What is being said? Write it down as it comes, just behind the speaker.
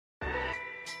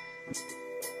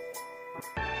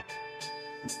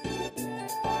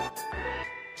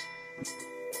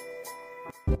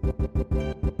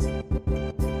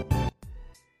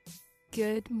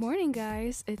Good morning,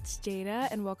 guys. It's Jada,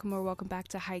 and welcome back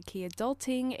to High Key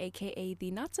Adulting, aka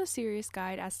the not so serious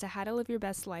guide as to how to live your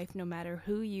best life no matter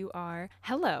who you are.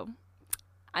 Hello.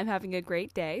 I'm having a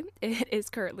great day. It is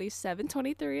currently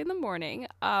 7:23 in the morning.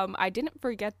 I didn't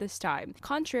forget this time.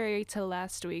 Contrary to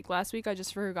last week. Last week I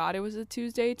just forgot it was a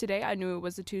Tuesday. Today I knew it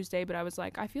was a Tuesday, but I was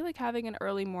like, I feel like having an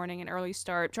early morning, an early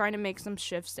start, trying to make some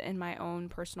shifts in my own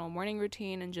personal morning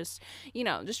routine and just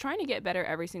trying to get better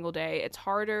every single day. It's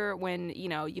harder when, you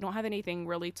don't have anything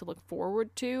really to look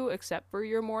forward to except for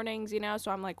your mornings,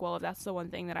 So I'm like, well, if that's the one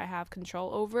thing that I have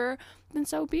control over, then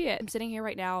so be it. I'm sitting here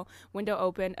right now, window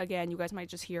open. Again, you guys might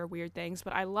just hear weird things,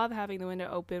 but I love having the window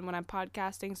open when I'm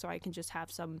podcasting so I can just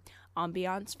have some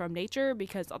ambiance from nature,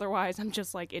 because otherwise I'm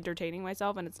just like entertaining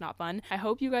myself and it's not fun. I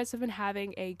hope you guys have been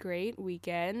having a great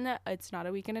weekend. It's not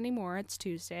a weekend anymore, it's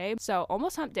Tuesday, so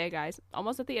almost hump day, guys,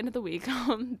 almost at the end of the week.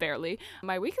 Barely.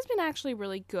 My week has been actually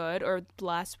really good, or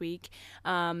last week.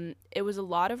 It was a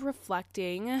lot of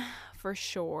reflecting, for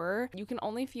sure. You can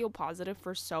only feel positive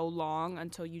for so long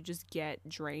until you just get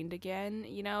drained again.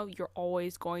 You're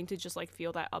always going to just like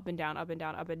feel that up and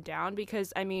down,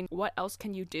 because what else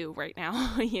can you do right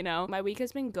now? My week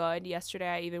has been good. Yesterday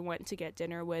I even went to get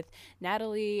dinner with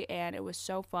Natalie, and it was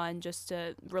so fun just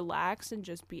to relax and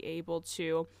just be able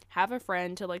to have a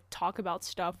friend to like talk about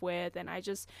stuff with. And I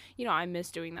just, I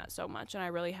miss doing that so much, and I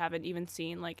really haven't even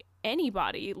seen like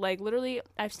anybody. Like literally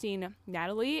I've seen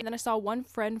Natalie, and then I saw one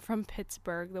friend from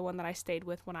Pittsburgh, the one that I stayed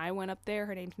with when I went up there.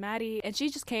 Her name's Maddie, and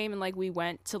she just came and like we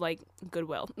went to like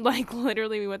Goodwill. Like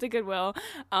literally we went to Goodwill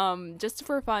just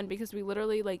for fun, because we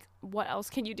literally, like, what else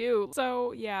can you do?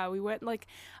 So yeah, we went like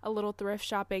a little thrift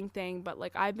shopping thing. But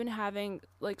like I've been having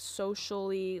like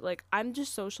socially, like I'm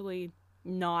just socially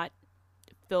not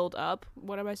filled up.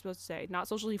 What am I supposed to say? Not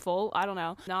socially full? I don't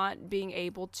know. Not being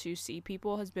able to see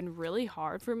people has been really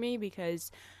hard for me,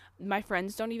 because my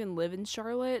friends don't even live in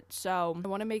Charlotte. So I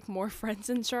want to make more friends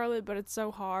in Charlotte, but it's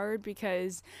so hard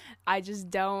because I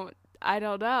don't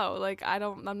know. Like,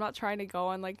 I'm not trying to go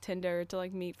on like Tinder to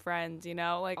like meet friends,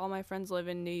 like all my friends live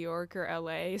in New York or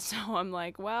LA. So I'm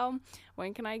like, well,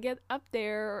 when can I get up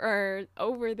there or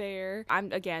over there?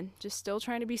 I'm, again, just still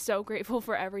trying to be so grateful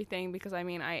for everything, because I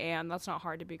am. That's not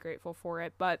hard to be grateful for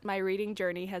it. But my reading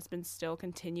journey has been still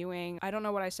continuing. I don't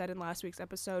know what I said in last week's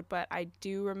episode, but I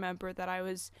do remember that I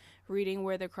was reading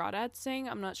Where the Crawdads Sing.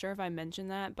 I'm not sure if I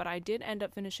mentioned that, but I did end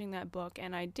up finishing that book,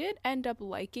 and I did end up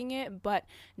liking it, but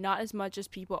not as much as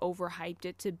people overhyped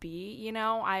it to be.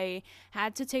 I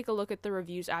had to take a look at the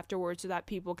reviews afterwards so that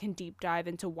people can deep dive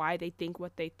into why they think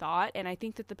what they thought, and I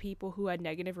think that the people who had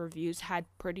negative reviews had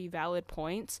pretty valid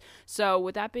points. So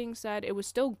with that being said, it was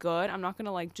still good. I'm not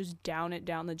gonna like just down it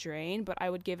down the drain, but I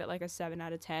would give it like a 7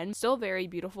 out of 10. Still a very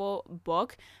beautiful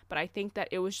book, but I think that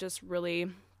it was just really,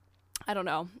 I don't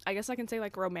know, I guess I can say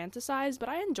like romanticized, but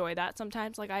I enjoy that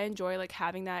sometimes. Like I enjoy like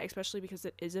having that, especially because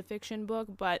it is a fiction book,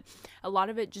 but a lot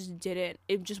of it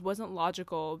just wasn't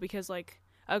logical, because like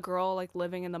a girl like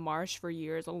living in the marsh for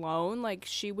years alone, like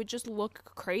she would just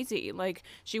look crazy. Like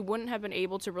she wouldn't have been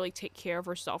able to really take care of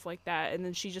herself like that, and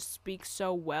then she just speaks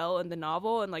so well in the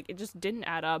novel, and like it just didn't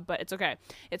add up. But it's okay,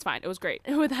 it's fine, it was great.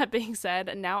 With that being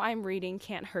said, now I'm reading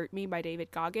Can't Hurt Me by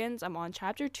David Goggins. I'm on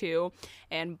chapter 2,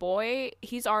 and boy,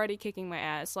 he's already kicking my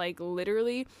ass. Like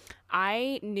literally,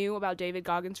 I knew about David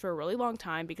Goggins for a really long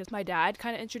time because my dad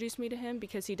kind of introduced me to him,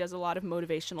 because he does a lot of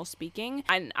motivational speaking,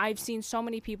 and I've seen so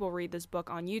many people read this book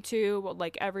on YouTube,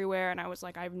 like everywhere, and I was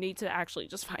like, I need to actually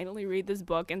just finally read this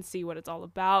book and see what it's all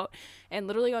about. And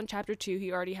literally on chapter 2,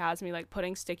 he already has me like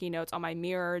putting sticky notes on my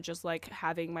mirror, just like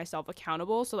having myself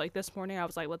accountable. So like this morning I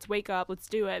was like, let's wake up, let's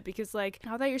do it, because like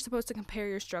not that you're supposed to compare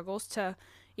your struggles to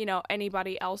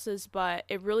anybody else's, but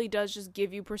it really does just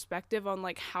give you perspective on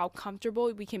like how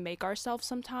comfortable we can make ourselves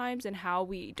sometimes, and how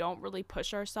we don't really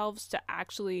push ourselves to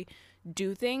actually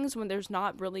do things when there's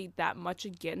not really that much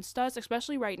against us.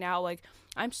 Especially right now, like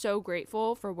I'm so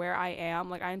grateful for where I am.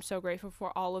 Like I'm so grateful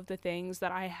for all of the things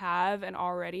that I have and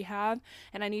already have,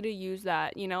 and I need to use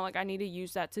that, like I need to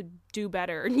use that to do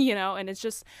better, and it's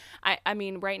just I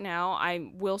mean right now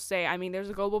I will say, there's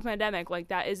a global pandemic, like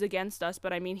that is against us,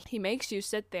 but he makes you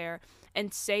sit there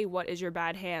and say what is your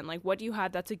bad hand, like what do you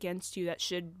have that's against you that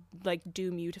should like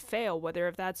doom you to fail, whether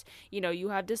if that's you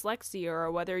have dyslexia,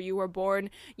 or whether you were born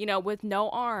with with no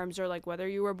arms, or like whether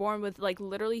you were born with, like,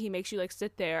 literally he makes you like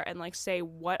sit there and like say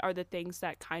what are the things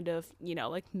that kind of, you know,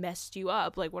 like messed you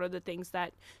up, like what are the things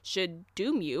that should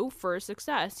doom you for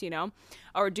success, you know,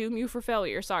 or doom you for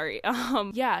failure, sorry.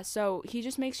 Yeah, so he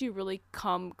just makes you really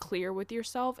come clear with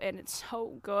yourself, and it's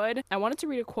so good. I wanted to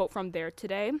read a quote from there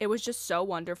today. It was just so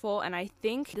wonderful, and I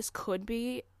think this could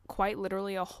be quite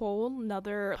literally a whole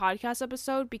nother podcast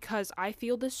episode, because I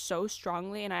feel this so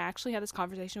strongly, and I actually had this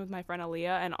conversation with my friend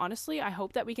Aaliyah, and honestly I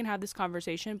hope that we can have this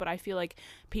conversation, but I feel like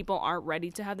people aren't ready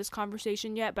to have this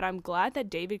conversation yet. But I'm glad that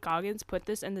David Goggins put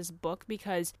this in this book,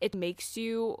 because it makes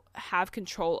you have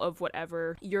control of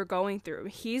whatever you're going through.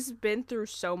 He's been through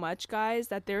so much, guys,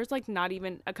 that there's like not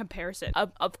even a comparison.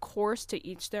 Of course, to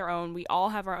each their own. We all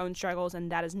have our own struggles,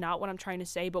 and that is not what I'm trying to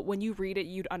say, but when you read it,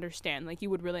 you'd understand. Like, you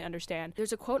would really understand.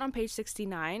 There's a quote on page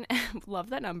 69, love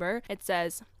that number. It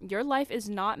says, "Your life is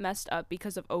not messed up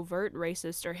because of overt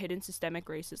racist or hidden systemic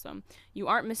racism. You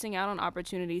aren't missing out on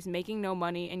opportunities, making no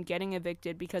money, and getting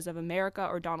evicted because of America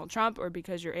or Donald Trump, or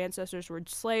because your ancestors were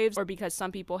slaves, or because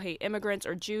some people hate immigrants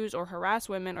or Jews or harass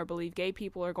women or believe gay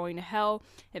people are going to hell.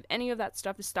 If any of that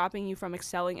stuff is stopping you from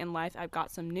excelling in life, I've got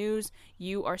some news.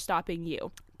 You are stopping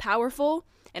you." Powerful,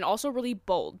 and also really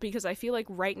bold, because I feel like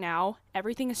right now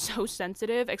everything is so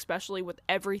sensitive, especially with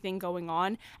everything going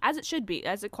on, as it should be,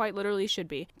 as it quite literally should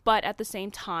be. But at the same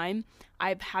time,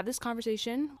 I've had this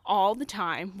conversation all the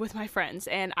time with my friends,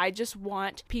 and I just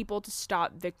want people to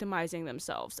stop victimizing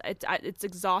themselves. It's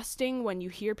exhausting when you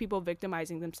hear people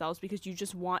victimizing themselves, because you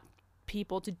just want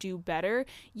people to do better.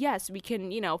 Yes, we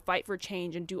can, you know, fight for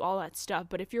change and do all that stuff,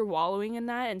 but if you're wallowing in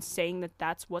that and saying that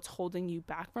that's what's holding you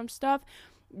back from stuff,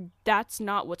 that's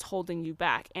not what's holding you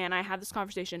back. And I have this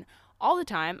conversation all the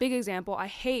time. Big example, I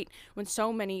hate when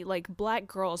so many like black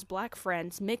girls, black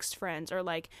friends, mixed friends are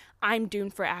like, I'm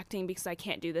doomed for acting because I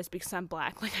can't do this because I'm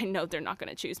black. Like, I know they're not going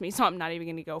to choose me, so I'm not even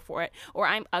going to go for it. Or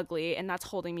I'm ugly and that's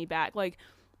holding me back. Like,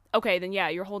 okay, then yeah,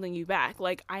 you're holding you back.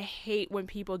 Like, I hate when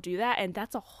people do that, and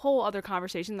that's a whole other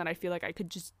conversation that I feel like I could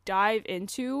just dive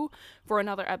into for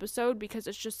another episode, because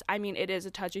it's just, I mean, it is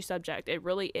a touchy subject. It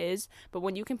really is. But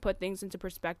when you can put things into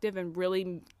perspective and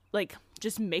really like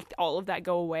just make all of that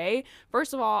go away.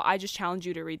 First of all, I just challenge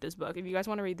you to read this book. If you guys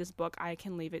want to read this book, I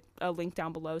can leave it a link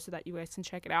down below so that you guys can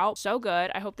check it out. So good.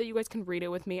 I hope that you guys can read it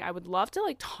with me. I would love to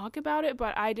like talk about it,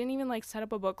 but I didn't even like set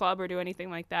up a book club or do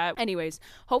anything like that. Anyways,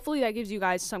 hopefully that gives you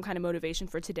guys some kind of motivation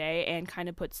for today and kind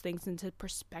of puts things into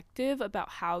perspective about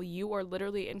how you are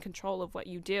literally in control of what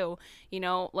you do. You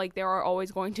know, like, there are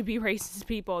always going to be racist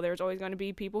people. There's always going to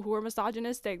be people who are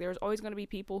misogynistic. There's always going to be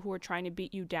people who are trying to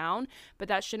beat you down, but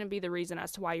that shouldn't be the reason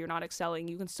as to why you're not excelling.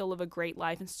 You can still live a great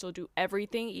life and still do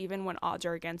everything even when odds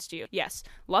are against you. Yes,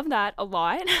 love that a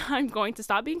lot. I'm going to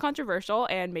stop being controversial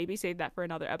and maybe save that for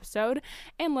another episode.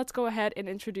 And let's go ahead and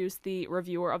introduce the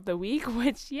reviewer of the week,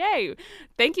 which, yay!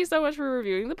 Thank you so much for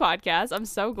reviewing the podcast. I'm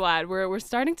so glad. We're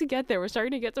starting to get there. We're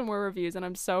starting to get some more reviews, and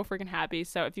I'm so freaking happy.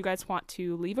 So if you guys want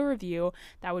to leave a review,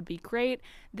 that would be great.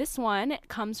 This one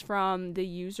comes from the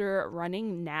user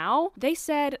Running Now. They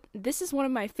said, "This is one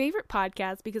of my favorite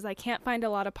podcasts because I can't find a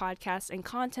lot of podcasts and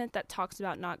content that talks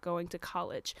about not going to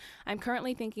college. I'm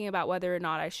currently thinking about whether or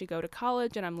not I should go to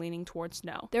college, and I'm leaning towards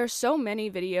no. There are so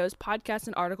many videos, podcasts,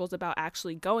 and articles about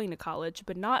actually going to college,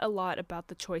 but not a lot about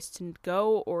the choice to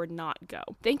go or not go.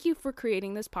 Thank you for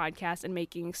creating this podcast and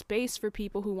making space for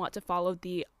people who want to follow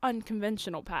the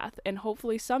unconventional path, and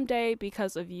hopefully someday,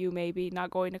 because of you maybe, not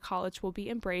going to college will be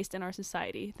embraced in our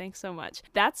society. Thanks so much."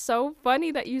 That's so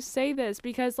funny that you say this,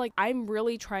 because like, I'm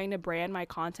really trying to brand my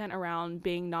content around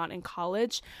being not in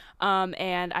college,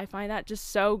 and I find that just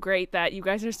so great that you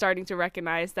guys are starting to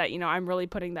recognize that, you know, I'm really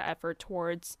putting the effort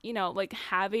towards, you know, like,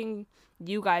 having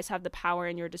you guys have the power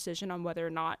in your decision on whether or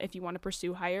not if you want to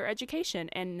pursue higher education.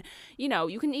 And, you know,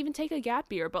 you can even take a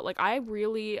gap year, but like, I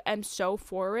really am so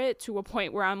for it, to a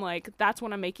point where I'm like, that's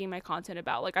what I'm making my content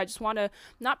about. Like, I just want to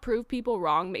not prove people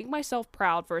wrong, make myself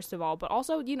proud first of all, but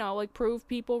also, you know, like, prove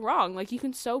people wrong. Like, you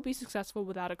can so be successful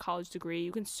without a college degree.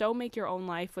 You can so make your own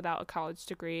life without a college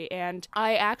degree. And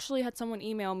I actually had someone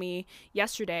email me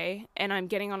yesterday, and I'm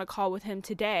getting on a call with him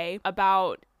today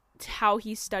about how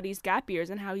he studies gap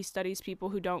years and how he studies people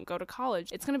who don't go to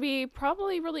college. It's going to be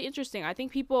probably really interesting. I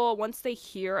think people, once they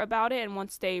hear about it and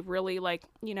once they really, like,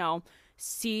 you know,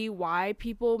 see why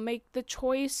people make the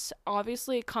choice,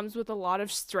 obviously it comes with a lot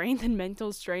of strength and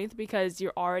mental strength, because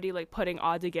you're already like putting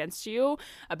odds against you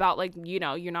about, like, you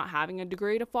know, you're not having a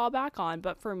degree to fall back on.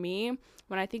 But for me,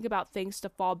 when I think about things to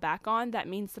fall back on, that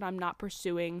means that I'm not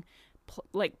pursuing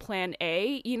like plan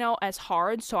A, you know, as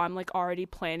hard, so I'm like already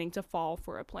planning to fall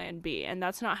for a plan B, and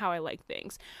that's not how I like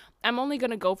things. I'm only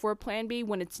going to go for a plan B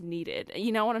when it's needed.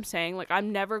 You know what I'm saying? Like,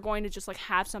 I'm never going to just like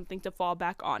have something to fall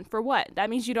back on. For what? That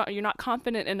means you're not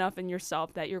confident enough in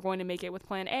yourself that you're going to make it with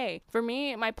plan A. For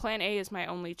me, my plan A is my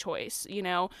only choice. You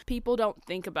know, people don't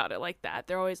think about it like that.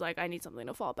 They're always like, I need something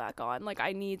to fall back on. Like,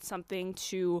 I need something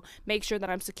to make sure that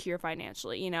I'm secure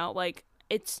financially, you know? Like,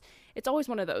 it's always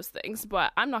one of those things,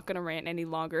 but I'm not going to rant any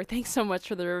longer. Thanks so much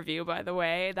for the review, by the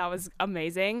way. That was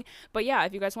amazing. But yeah,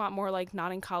 if you guys want more like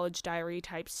Not in College Diary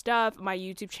type stuff, my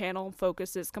YouTube channel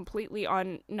focuses completely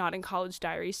on Not in College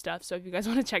Diary stuff. So if you guys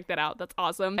want to check that out, that's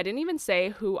awesome. I didn't even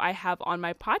say who I have on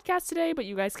my podcast today, but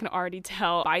you guys can already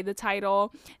tell by the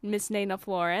title. Miss Nayna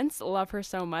Florence. Love her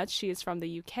so much. She is from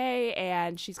the UK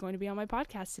and she's going to be on my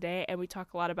podcast today. And we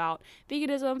talk a lot about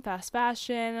veganism, fast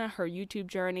fashion, her YouTube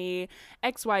journey,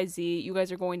 XYZ. You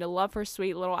guys are going to love her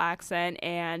sweet little accent.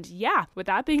 And yeah, with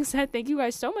that being said, thank you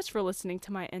guys so much for listening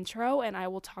to my intro, and I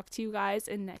will talk to you guys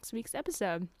in next week's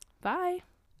episode. Bye.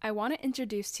 I want to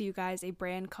introduce to you guys a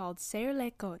brand called Serre les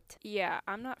Côtes. Yeah,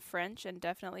 I'm not French and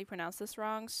definitely pronounce this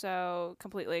wrong, so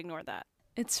completely ignore that.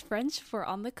 It's French for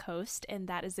on the coast, and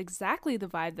that is exactly the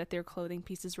vibe that their clothing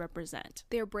pieces represent.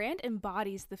 Their brand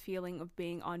embodies the feeling of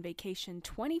being on vacation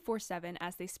 24/7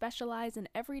 as they specialize in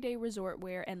everyday resort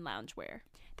wear and loungewear.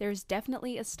 There's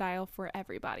definitely a style for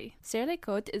everybody. Serre les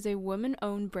Côtes is a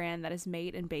woman-owned brand that is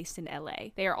made and based in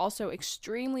LA. They are also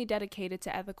extremely dedicated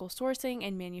to ethical sourcing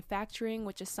and manufacturing,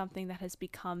 which is something that has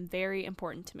become very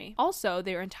important to me. Also,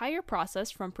 their entire process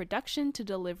from production to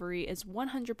delivery is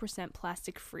 100%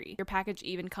 plastic-free. Your package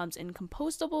even comes in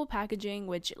compostable packaging,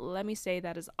 which let me say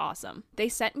that is awesome. They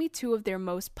sent me 2 of their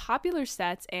most popular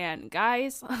sets, and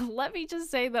guys, let me just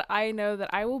say that I know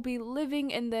that I will be living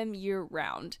in them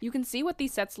year-round. You can see what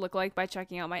these sets look like by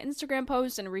checking out my Instagram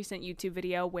post and recent YouTube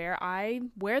video where I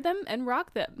wear them and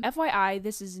rock them. FYI,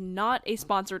 this is not a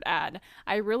sponsored ad.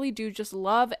 I really do just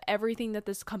love everything that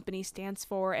this company stands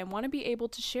for and want to be able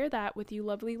to share that with you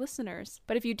lovely listeners.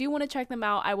 But if you do want to check them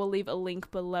out, I will leave a link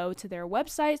below to their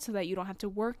website so that you don't have to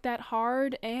work that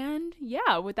hard. And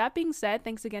yeah, with that being said,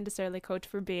 thanks again to Serre les Côtes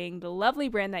for being the lovely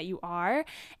brand that you are,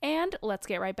 and let's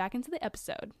get right back into the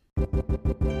episode.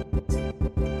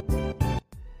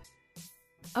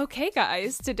 Okay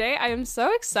guys, today I am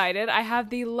so excited. I have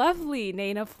the lovely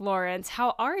Nayna Florence.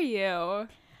 How are you?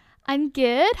 I'm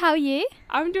good. How are you?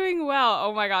 I'm doing well.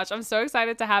 Oh my gosh, I'm so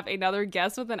excited to have another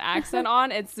guest with an accent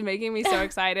on. It's making me so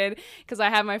excited because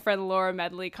I had my friend Laura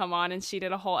Medley come on and she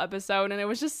did a whole episode and it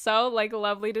was just so like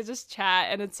lovely to just chat.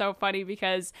 And it's so funny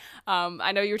because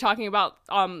I know you were talking about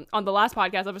on the last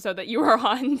podcast episode that you were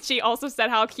on. She also said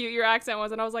how cute your accent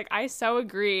was and I was like, I so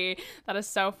agree. That is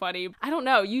so funny. I don't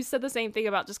know. You said the same thing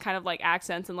about just kind of like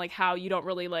accents and like how you don't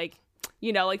really like,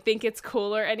 you know, like think it's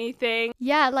cool or anything.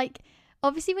 Yeah, like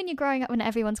obviously when you're growing up when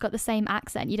everyone's got the same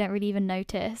accent, you don't really even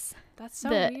notice that's so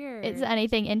that weird. It's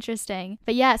anything interesting.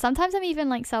 But yeah, sometimes I'm even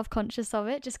like self-conscious of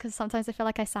it just because sometimes I feel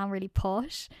like I sound really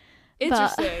posh.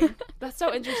 Interesting. That's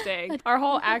so interesting. Our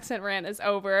whole accent rant is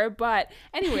over. But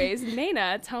anyways,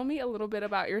 Nayna, tell me a little bit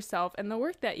about yourself and the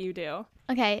work that you do.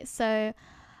 Okay, so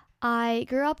I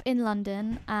grew up in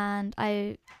London and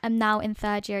I am now in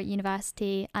 3rd year at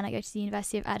university and I go to the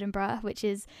University of Edinburgh, which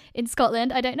is in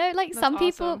Scotland. I don't know, like that's some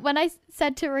people, awesome. When I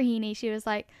said to Rahini, she was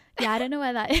like, yeah, I don't know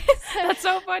where that is. That's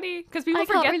so funny because people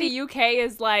forget the UK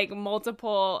is like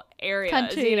multiple areas,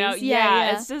 countries, you know?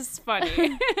 Yeah, it's just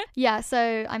funny. Yeah,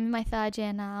 so I'm in my 3rd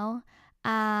year now.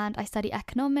 And I study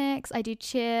economics. I do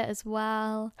cheer as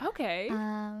well. Okay.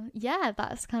 Yeah,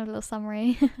 that's kind of a little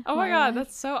summary. Oh my god,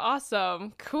 that's so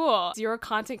awesome. Cool. So you're a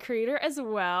content creator as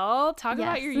well. Talk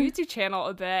about your YouTube channel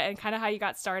a bit and kind of how you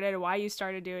got started, why you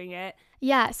started doing it.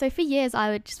 Yeah, so for years I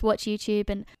would just watch YouTube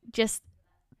and just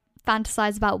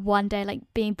fantasize about one day like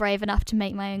being brave enough to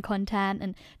make my own content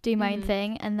and do my own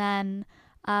thing. And then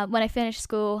when I finished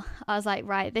school, I was like,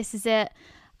 right, this is it.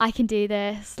 I can do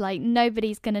this. Like,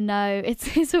 nobody's going to know.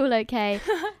 It's all okay.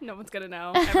 No one's going to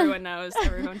know. Everyone knows.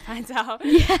 Everyone finds out.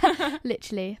 Yeah,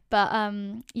 literally. But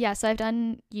yeah, so I've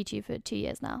done YouTube for 2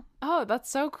 years now. Oh, that's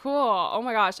so cool. Oh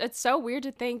my gosh. It's so weird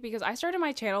to think because I started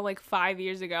my channel like 5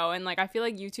 years ago and like I feel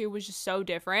like YouTube was just so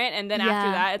different. And then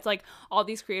after that, it's like all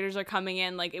these creators are coming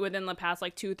in like within the past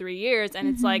like 2-3 years. And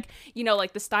it's like, you know,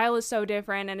 like the style is so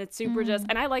different and it's super just,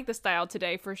 and I like the style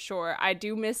today for sure. I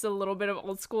do miss a little bit of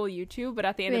old school YouTube, but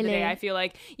at the end of the day, I feel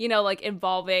like, you know, like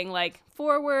evolving like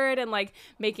forward and like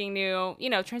making new, you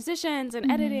know, transitions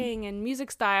and editing and music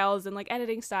styles and like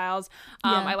editing styles.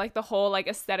 I like the whole like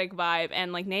aesthetic vibe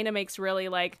and like Nayna Jada makes really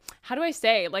like, how do I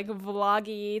say, like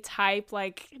vloggy type,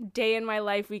 like day in my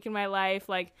life, week in my life,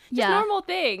 like just normal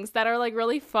things that are like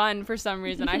really fun for some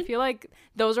reason. I feel like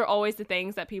those are always the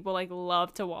things that people like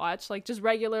love to watch, like just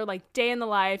regular like day in the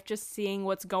life, just seeing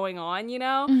what's going on, you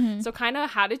know? So kind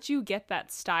of how did you get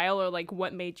that style, or like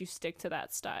what made you stick to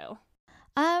that style?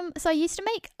 So I used to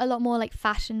make a lot more like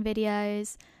fashion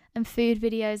videos and food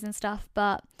videos and stuff,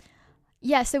 but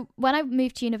yeah, so when I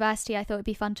moved to university, I thought it'd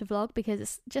be fun to vlog because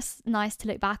it's just nice to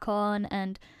look back on,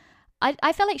 and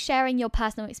I feel like sharing your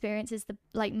personal experience is the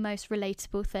like most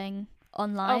relatable thing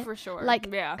online. Oh, for sure.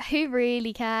 Like, who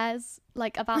really cares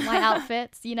like about my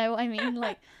outfits? You know what I mean?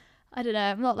 Like, I don't know.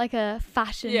 I'm not like a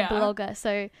fashion blogger,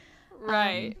 so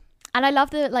right. And I love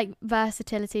the like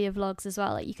versatility of vlogs as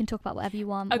well. Like you can talk about whatever you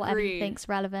want, whatever you think's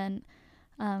relevant.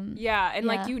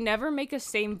 Like you never make a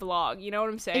same vlog, you know what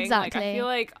I'm saying? Exactly. Like I feel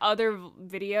like other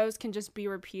videos can just be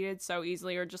repeated so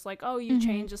easily, or just like, oh, you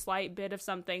change a slight bit of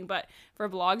something, but for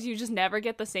vlogs you just never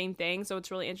get the same thing. So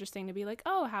it's really interesting to be like,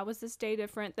 oh, how was this day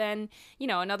different than, you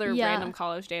know, another random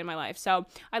college day in my life? So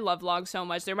I love vlogs so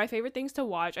much. They're my favorite things to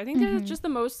watch. I think they're just the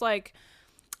most like,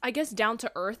 I guess, down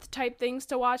to earth type things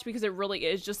to watch, because it really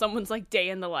is just someone's like day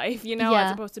in the life, you know,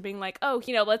 as opposed to being like, oh,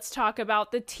 you know, let's talk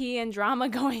about the tea and drama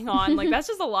going on. Like that's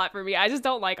just a lot for me. I just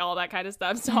don't like all that kind of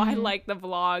stuff. So I like the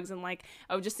vlogs and like,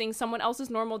 oh, just seeing someone else's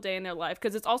normal day in their life,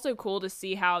 because it's also cool to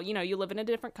see how, you know, you live in a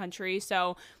different country,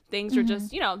 so things are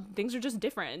just, you know, things are just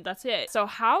different. That's it. So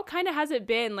how kind of has it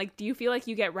been? Like, do you feel like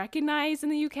you get recognized in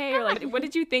the UK, or like what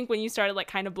did you think when you started like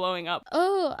kind of blowing up?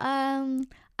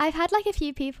 I've had like a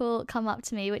few people come up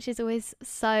to me, which is always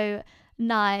so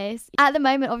nice. At the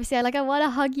moment, obviously, I want to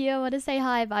hug you, I want to say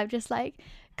hi, but I'm just like,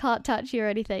 can't touch you or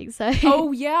anything. So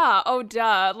oh yeah, oh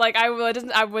duh. Like I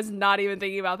was not even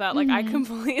thinking about that. Like I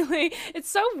completely, it's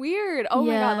so weird. Oh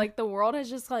my god, like the world has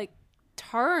just like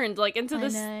turned like into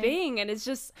this thing, and it's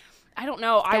just, I don't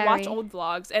know. Scary. I watch old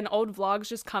vlogs, and old vlogs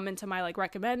just come into my like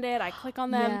recommended. I click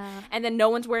on them, and then no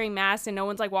one's wearing masks and no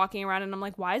one's like walking around, and I'm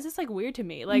like, why is this like weird to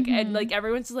me? Like, and like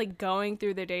everyone's just like going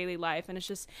through their daily life, and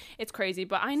it's crazy.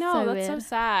 But I know that's so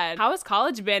sad. How has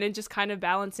college been, and just kind of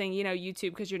balancing, you know, YouTube,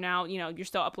 because you're now, you know, you're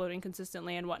still uploading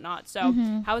consistently and whatnot. So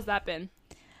how has that been?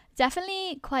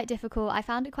 Definitely quite difficult. I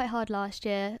found it quite hard last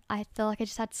year. I feel like I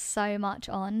just had so much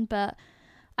on, but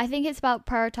I think it's about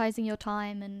prioritizing your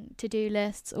time and to-do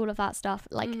lists, all of that stuff.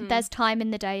 Like there's time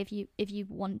in the day if you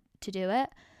want to do it.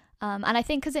 And I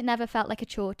think because it never felt like a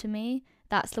chore to me,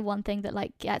 that's the one thing that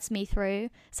like gets me through.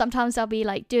 Sometimes I'll be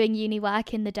like doing uni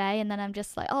work in the day, and then I'm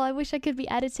just like, oh, I wish I could be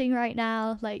editing right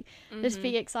now. Like just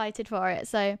be excited for it.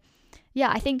 So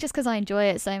yeah, I think just because I enjoy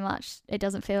it so much, it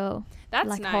doesn't feel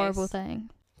like a horrible thing.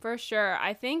 For sure.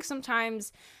 I think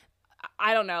sometimes,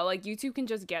 I don't know, like YouTube can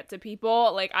just get to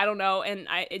people, like I don't know, and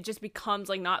it just becomes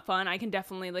like not fun. I can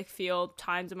definitely like feel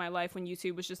times in my life when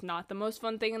YouTube was just not the most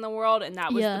fun thing in the world, and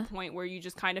that was the point where you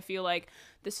just kind of feel like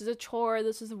this is a chore,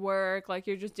 this is work, like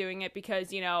you're just doing it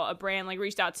because, you know, a brand like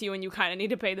reached out to you and you kind of need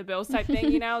to pay the bills type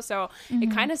thing, you know. So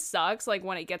it kind of sucks like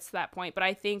when it gets to that point. But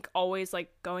I think always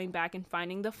like going back and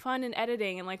finding the fun in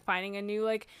editing, and like finding a new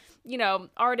like, you know,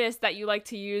 artist that you like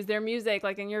to use their music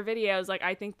like in your videos, like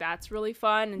I think that's really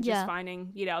fun. And just finding,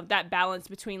 you know, that balance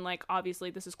between like, obviously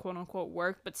this is quote unquote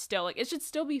work, but still like it should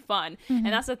still be fun. And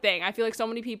that's the thing. I feel like so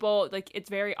many people, like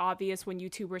it's very obvious when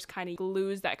YouTubers kind of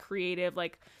lose that creative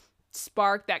like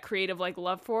spark, that creative like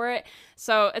love for it.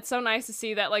 So it's so nice to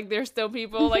see that like there's still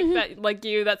people like that, like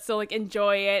you, that still like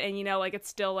enjoy it, and you know, like it's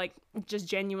still like just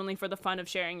genuinely for the fun of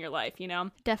sharing your life, you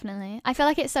know. Definitely. I feel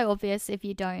like it's so obvious if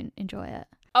you don't enjoy it.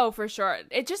 Oh, for sure.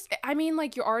 It just, I mean,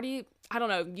 like you're already, I don't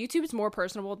know, YouTube is more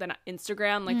personable than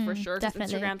Instagram, like for sure. Because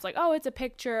Instagram's like, oh, it's a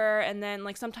picture, and then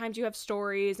like sometimes you have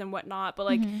stories and whatnot. But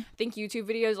like I think YouTube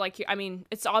videos, like, I mean,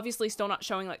 it's obviously still not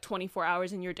showing like 24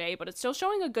 hours in your day, but it's still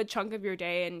showing a good chunk of your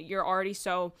day, and you're already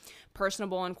so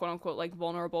personable and quote unquote like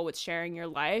vulnerable with sharing your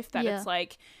life that it's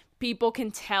like, people can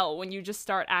tell when you just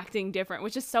start acting different,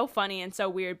 which is so funny and so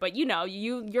weird. But you know,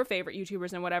 your favorite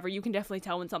YouTubers and whatever, you can definitely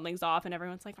tell when something's off, and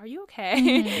everyone's like, are you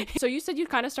okay? So you said you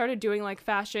kind of started doing like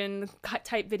fashion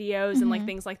type videos and like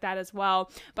things like that as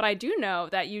well. But I do know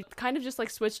that you kind of just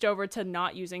like switched over to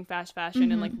not using fast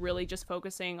fashion and like really just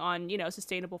focusing on, you know,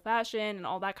 sustainable fashion and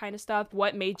all that kind of stuff.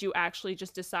 What made you actually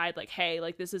just decide like, hey,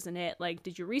 like this isn't it? Like,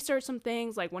 did you research some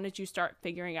things? Like, when did you start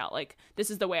figuring out like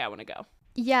this is the way I want to go?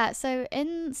 Yeah, so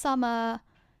in summer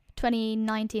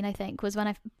 2019, I think, was when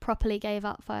I properly gave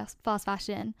up fast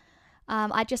fashion.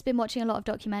 I'd just been watching a lot of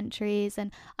documentaries,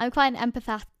 and I'm quite an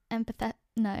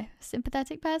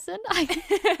sympathetic person.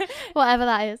 Whatever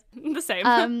that is. The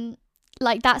same.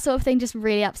 Like that sort of thing just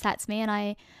really upsets me,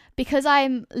 and because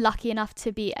I'm lucky enough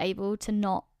to be able to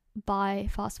not buy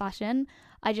fast fashion.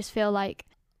 I just feel like,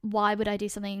 why would I do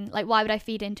something, like, why would I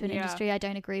feed into an industry I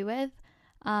don't agree with?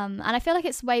 And I feel like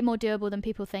it's way more doable than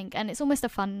people think, and it's almost a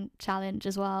fun challenge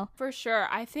as well. For sure.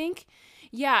 I think,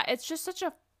 yeah, it's just such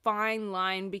a fine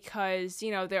line because, you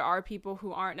know, there are people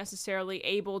who aren't necessarily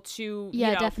able to, you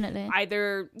know, definitely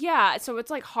either, so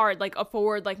it's like hard, like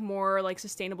afford like more like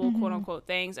sustainable quote unquote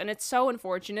things. And it's so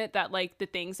unfortunate that like the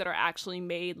things that are actually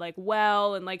made like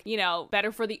well and like, you know,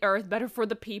 better for the earth, better for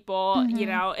the people, you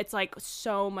know, it's like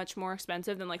so much more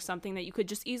expensive than like something that you could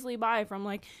just easily buy from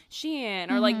like Shein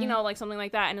or like, you know, like something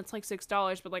like that, and it's like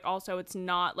 $6, but like also it's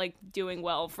not like doing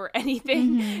well for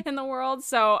anything in the world.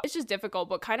 So it's just difficult.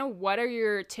 But kind of what are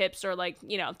your tips, or like,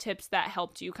 you know, tips that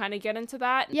helped you kind of get into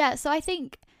that? Yeah, so I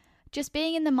think just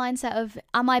being in the mindset of,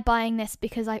 am I buying this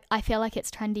because I feel like it's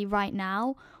trendy right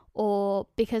now, or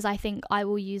because I think I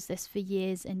will use this for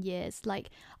years and years? Like,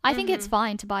 I think it's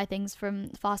fine to buy things from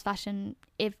fast fashion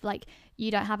if like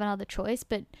you don't have another choice,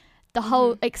 but the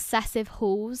whole excessive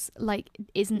hauls like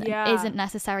isn't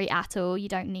necessary at all. You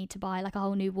don't need to buy like a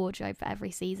whole new wardrobe for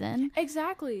every season.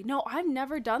 Exactly. No, I've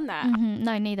never done that.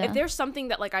 No, neither. If there's something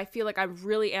that like I feel like I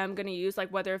really am going to use,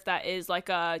 like whether if that is like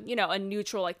a, you know, a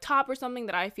neutral like top or something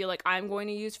that I feel like I'm going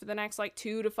to use for the next like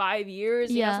 2 to 5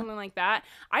 years, you know, something like that,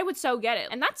 I would so get it.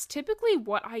 And that's typically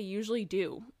what I usually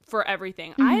do for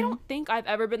everything. I don't think I've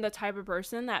ever been the type of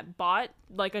person that bought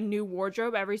like a new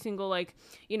wardrobe every single like,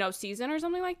 you know, season or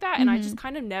something like that. And I just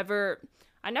kind of never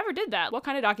did that. What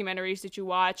kind of documentaries did you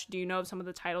watch? Do you know of some of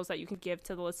the titles that you can give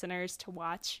to the listeners to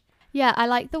watch? Yeah, I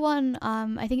like the one,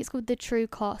 I think it's called The True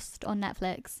Cost on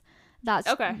Netflix. That's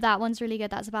okay. That one's really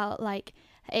good. That's about like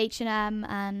H&M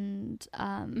and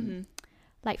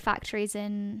like factories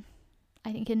in,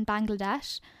 I think in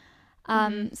Bangladesh.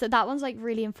 So that one's like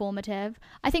really informative.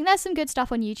 I think there's some good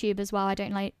stuff on YouTube as well. I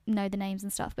don't like know the names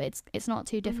and stuff, but it's not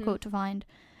too difficult to find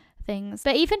things.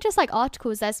 But even just like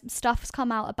articles, there's stuff's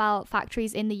come out about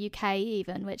factories in the UK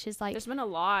even, which is like, there's been a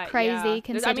lot crazy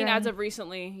considering, I mean, as of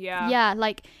recently,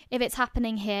 like if it's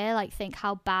happening here, like think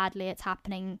how badly it's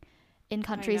happening in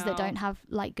countries that don't have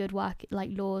like good work, like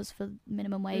laws for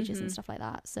minimum wages and stuff like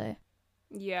that. So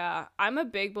yeah, I'm a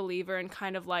big believer in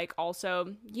kind of like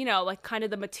also, you know, like kind of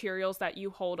the materials that you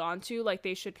hold on to, like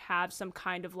they should have some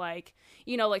kind of like,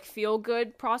 you know, like feel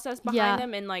good process behind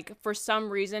them. And like for some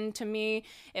reason to me,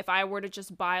 if I were to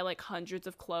just buy like hundreds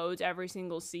of clothes every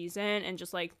single season and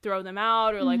just like throw them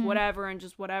out or like whatever and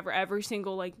just whatever every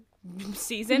single like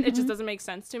season, it just doesn't make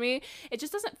sense to me. It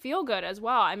just doesn't feel good as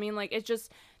well. I mean, like it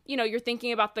just, you know, you're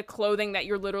thinking about the clothing that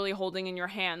you're literally holding in your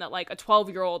hand that like a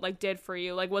 12-year-old like did for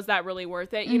you. Like, was that really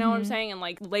worth it? You know what I'm saying? And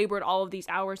like labored all of these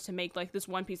hours to make like this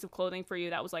one piece of clothing for you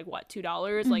that was like what,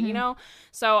 $2? Like, you know?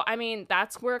 So I mean,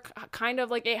 that's where kind of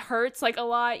like it hurts like a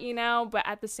lot, you know, but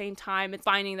at the same time it's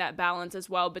finding that balance as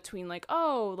well between like,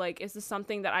 oh, like is this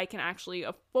something that I can actually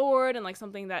afford and like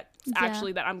something that's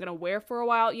actually that I'm gonna wear for a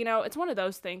while, you know? It's one of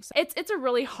those things. It's a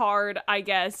really hard, I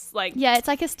guess, like it's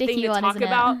like a sticky thing to one, talk isn't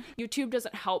about. it? YouTube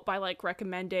doesn't help by like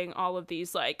recommending all of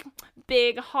these like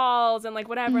big hauls and like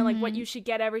whatever and like what you should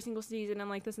get every single season and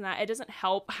like this and that. It doesn't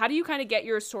help. How do you kind of get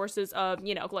your sources of,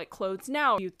 you know, like clothes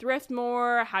now? Do you thrift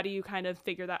more? How do you kind of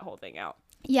figure that whole thing out?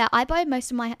 Yeah, I buy most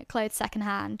of my clothes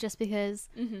secondhand just because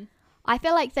I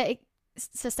feel like that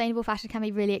sustainable fashion can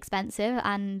be really expensive,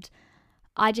 and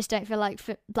I just don't feel like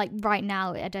like right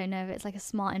now I don't know if it's like a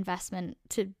smart investment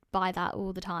to buy that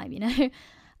all the time, you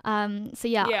know. So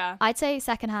yeah, I'd say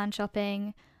secondhand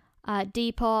shopping,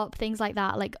 Depop, things like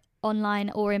that, like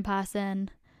online or in person.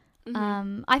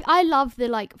 I love the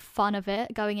like fun of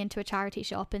it, going into a charity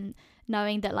shop and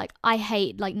knowing that like I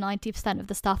hate like 90% of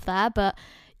the stuff there, but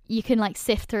you can like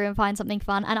sift through and find something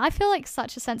fun, and I feel like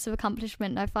such a sense of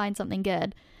accomplishment when I find something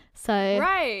good. So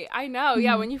right, I know.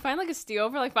 Yeah, when you find like a steal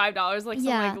for like $5, like some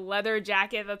like leather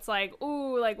jacket that's like,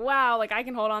 ooh, like wow, like I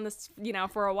can hold on this, you know,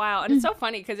 for a while. And it's so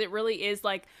funny because it really is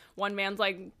like one man's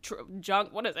like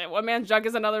junk. What is it? One man's junk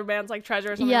is another man's like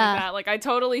treasure or something like that. Like I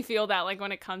totally feel that like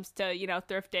when it comes to, you know,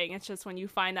 thrifting. It's just when you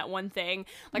find that one thing.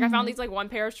 Like I found these like one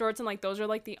pair of shorts and like those are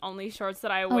like the only shorts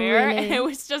that I wear. Really? And it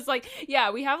was just like,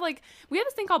 yeah, we have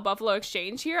this thing called Buffalo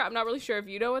Exchange here. I'm not really sure if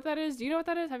you know what that is. Do you know what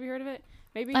that is? Have you heard of it?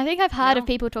 Maybe? I think I've heard of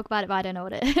people talk about it, but I don't know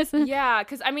what it is. Yeah,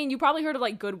 because I mean, you probably heard of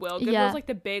like Goodwill. Goodwill's like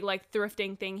the big like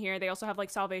thrifting thing here. They also have like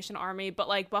Salvation Army, but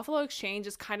like Buffalo Exchange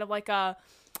is kind of like a,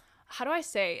 how do I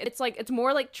say? It's like, it's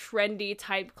more like trendy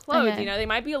type clothes, you know? They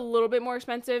might be a little bit more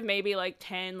expensive, maybe like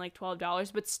 $10, like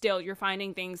 $12, but still you're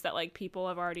finding things that like people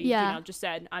have already, you know, just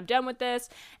said, I'm done with this.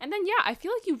 And then, yeah, I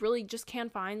feel like you really just can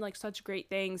find like such great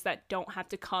things that don't have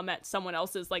to come at someone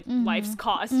else's like life's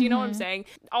cost. You know what I'm saying?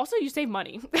 Also, you save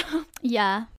money.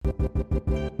 Yeah.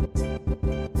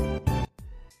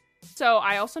 So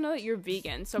I also know that you're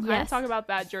vegan. So kind of Yes. talk about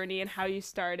that journey and how you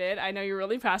started. I know you're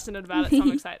really passionate about it, so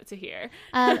I'm excited to hear.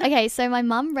 Okay, so my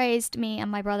mum raised me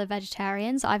and my brother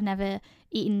vegetarians. I've never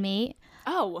eaten meat.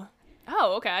 Oh,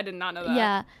 okay. I did not know that.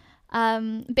 Yeah.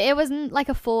 But it wasn't like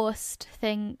a forced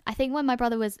thing. I think when my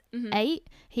brother was 8,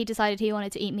 he decided he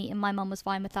wanted to eat meat, and my mum was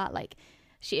fine with that. Like,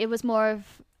 it was more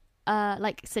of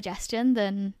like suggestion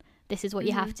than this is what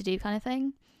you have to do kind of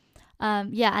thing.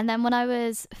 Yeah, and then when I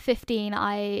was 15,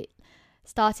 I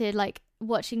started like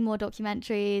watching more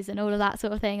documentaries and all of that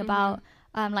sort of thing about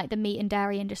like the meat and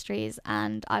dairy industries,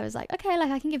 and I was like, okay,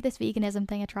 like I can give this veganism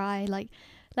thing a try. Like,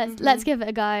 let's give it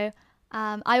a go.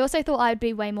 I also thought I'd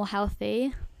be way more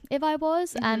healthy if I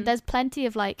was, and there's plenty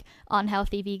of like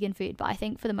unhealthy vegan food, but I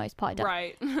think for the most part,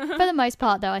 right. for the most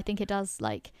part though, I think it does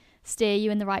like steer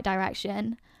you in the right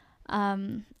direction.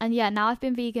 And yeah, now I've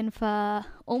been vegan for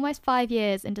almost 5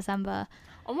 years in December.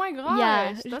 Oh my gosh,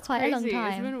 Yeah, that's quite crazy. a long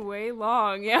time. It's been way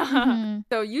long, yeah.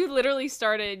 So you literally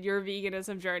started your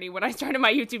veganism journey when I started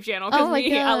my YouTube channel, because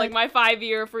like my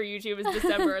 5-year for YouTube is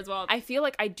December as well. I feel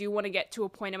like I do want to get to a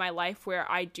point in my life where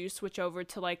I do switch over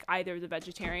to like either the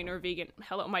vegetarian or vegan.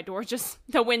 Hello, my door just,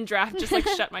 the wind draft just like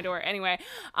shut my door. Anyway,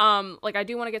 like I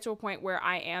do want to get to a point where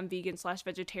I am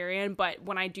vegan/vegetarian, but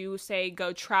when I do say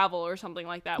go travel or something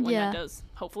like that, when that does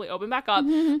hopefully open back up,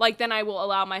 like then I will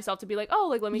allow myself to be like, oh,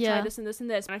 like let me try this and this and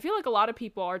this. And I feel like a lot of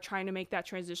people are trying to make that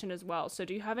transition as well. So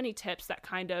do you have any tips that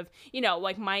kind of, you know,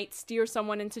 like might steer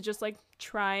someone into just like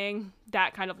trying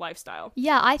that kind of lifestyle?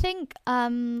 Yeah, I think I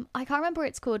can't remember what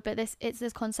it's called, but it's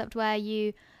this concept where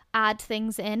you add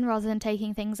things in rather than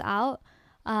taking things out.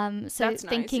 So that's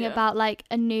thinking nice, about like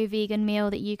a new vegan meal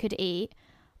that you could eat,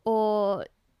 or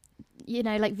you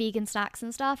know, like vegan snacks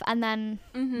and stuff, and then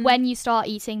when you start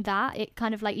eating that, it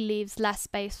kind of like leaves less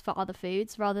space for other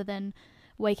foods rather than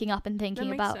waking up and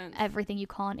thinking about everything you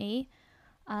can't eat.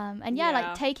 And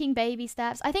like taking baby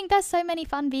steps. I think there's so many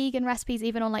fun vegan recipes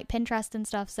even on like Pinterest and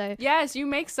stuff. So yes, you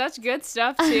make such good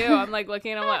stuff too. I'm like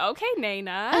looking and I'm like, okay,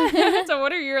 Naina. So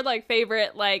what are your like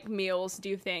favorite like meals, do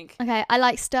you think? Okay, I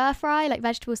like stir fry, like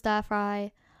vegetable stir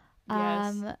fry.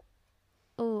 Yes.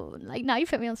 Oh, like now you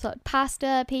put me on spot.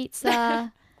 Pasta,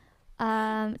 pizza,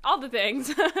 all the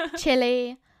things.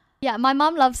 chili. Yeah, my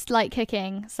mum loves like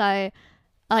cooking, so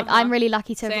like I'm really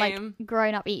lucky to have like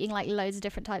grown up eating like loads of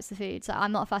different types of food. So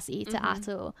I'm not a fussy eater at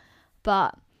all.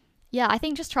 But yeah, I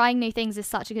think just trying new things is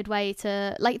such a good way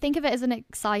to like think of it as an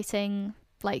exciting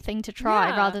like thing to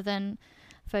try rather than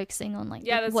focusing on like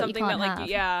that's what something you can't that like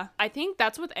have. I think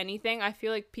that's with anything. I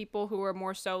feel like people who are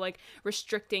more so like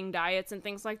restricting diets and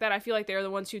things like that, I feel like they're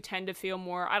the ones who tend to feel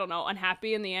more, I don't know,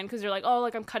 unhappy in the end, because they're like, oh,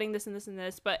 like I'm cutting this and this and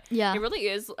this, but it really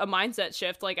is a mindset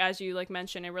shift. Like as you like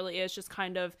mentioned, it really is just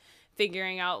kind of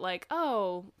figuring out like,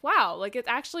 oh wow, like it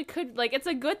actually could, like it's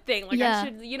a good thing, like I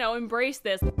should, you know, embrace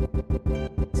this.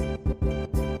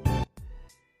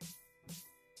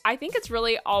 I think it's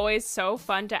really always so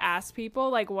fun to ask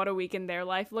people like what a week in their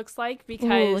life looks like,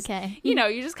 because you know,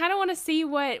 you just kind of want to see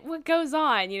what goes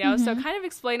on, you know. So kind of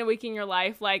explain a week in your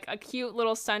life, like a cute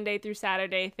little Sunday through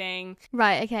Saturday thing.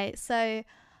 Right, okay. So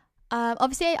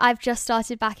obviously I've just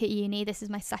started back at uni. This is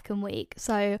my second week.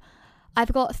 So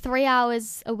I've got 3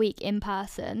 hours a week in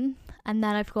person, and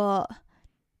then I've got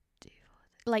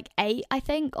like 8, I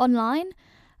think, online.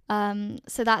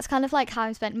 So that's kind of like how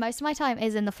I'm spent most of my time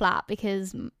is in the flat,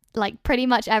 because like pretty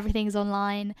much everything's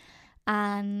online,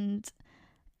 and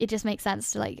it just makes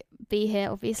sense to like be here.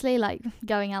 Obviously, like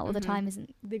going out all the time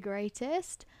isn't the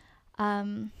greatest.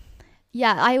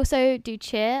 I also do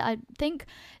cheer. I think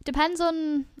it depends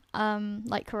on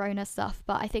like Corona stuff,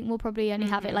 but I think we'll probably only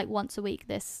have it like once a week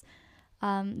this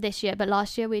year. But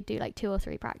last year we'd do like 2 or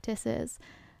 3 practices.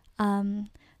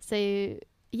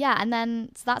 Yeah, and then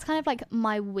so that's kind of like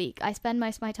my week. I spend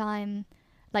most of my time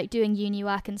like doing uni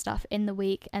work and stuff in the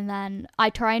week, and then I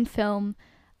try and film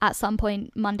at some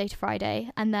point Monday to Friday,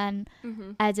 and then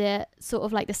edit sort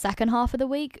of like the second half of the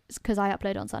week, because I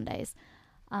upload on Sundays.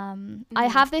 I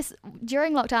have this,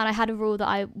 during lockdown I had a rule that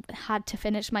I had to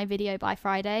finish my video by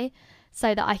Friday,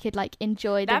 so that I could like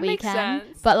enjoy the weekend.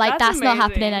 But like that's not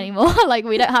happening anymore. Like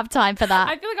we don't have time for that.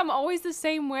 I feel like I'm always the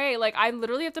same way. Like I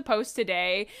literally have to post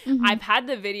today. I've had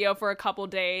the video for a couple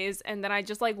days, and then I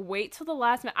just like wait till the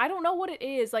last minute. I don't know what it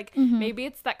is. Like maybe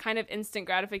it's that kind of instant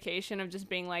gratification of just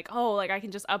being like, oh, like I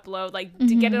can just upload, like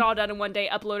to get it all done in one day,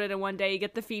 upload it in one day,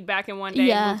 get the feedback in one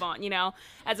day, and move on, you know,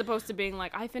 as opposed to being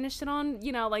like, I finished it on,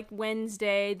 you know, like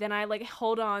Wednesday, then I like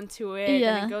hold on to it,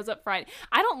 and it goes up Friday.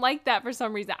 I don't like that for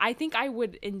some reason. I think I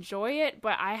would enjoy it,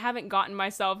 but I haven't gotten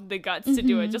myself the guts to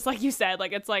do it. Just like you said,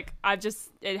 like, it's like,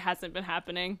 it hasn't been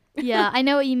happening. Yeah, I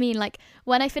know what you mean. Like,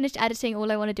 when I finished editing,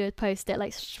 all I want to do is post it,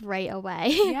 like, straight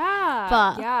away. Yeah.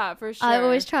 But yeah, for sure. I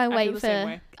always try and I feel wait the same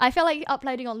way. I feel like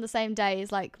uploading on the same day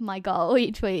is, like, my goal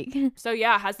each week. So,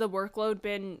 yeah, has the workload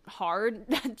been hard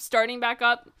starting back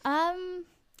up?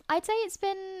 I'd say it's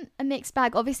been a mixed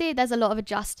bag. Obviously, there's a lot of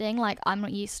adjusting. Like, I'm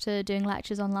not used to doing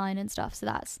lectures online and stuff, so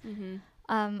that's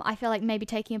I feel like maybe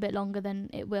taking a bit longer than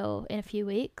it will in a few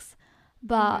weeks,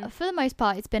 but for the most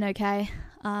part it's been okay.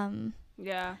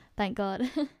 Yeah, thank God.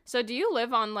 So do you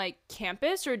live on like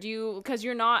campus, or do you, because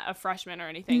you're not a freshman or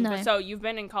anything, No. but so you've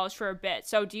been in college for a bit,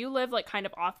 so do you live like kind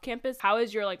of off campus? How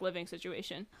is your like living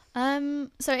situation?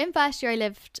 So in first year I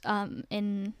lived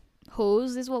in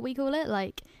halls, is what we call it,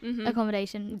 like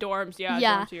accommodation Dorms, yeah.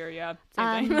 Dorms here, yeah.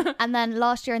 Same thing. And then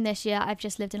last year and this year I've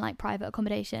just lived in like private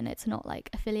accommodation. It's not like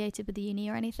affiliated with the uni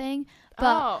or anything,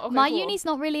 but my uni's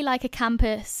not really like a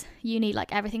campus uni.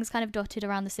 Like, everything's kind of dotted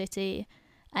around the city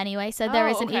anyway, so there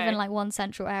isn't even like one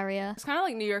central area. It's kind of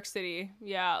like New York City,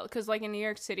 yeah, because like in New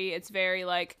York City it's very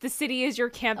like the city is your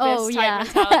campus type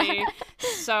mentality.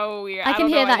 So weird. I can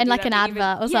hear that in like an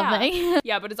advert or something.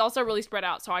 Yeah, but it's also really spread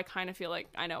out, so I kind of feel like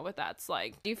I know what that's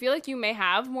like. Do you feel like you may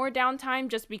have more downtime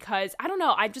just because, I don't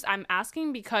know, I'm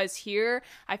asking because here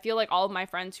I feel like all of my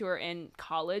friends who are in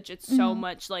college, it's so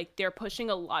much like they're pushing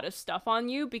a lot of stuff on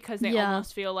you because they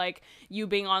almost feel like you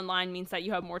being online means that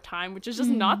you have more time, which is just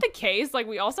not the case. Like,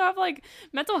 we also have like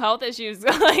mental health issues.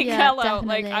 Like, hello,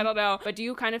 definitely. Like, I don't know, but do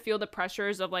you kind of feel the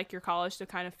pressures of like your college to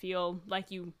kind of feel like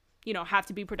you know, have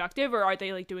to be productive, or are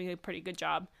they like doing a pretty good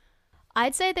job?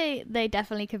 I'd say they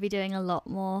definitely could be doing a lot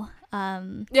more.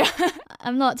 Yeah,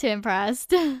 I'm not too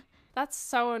impressed. That's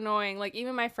so annoying. Like,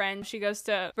 even my friend, she goes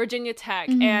to Virginia Tech,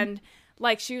 and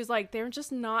like, she was like, they're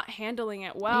just not handling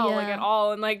it well, like at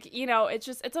all. And like, you know, it's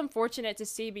unfortunate to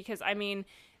see, because I mean,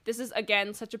 this is,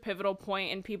 again, such a pivotal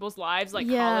point in people's lives, like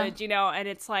college, you know, and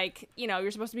it's like, you know,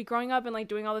 you're supposed to be growing up and like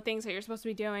doing all the things that you're supposed to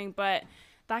be doing, but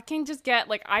that can just get,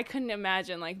 like, I couldn't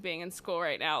imagine like being in school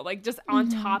right now, like just on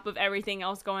top of everything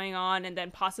else going on, and then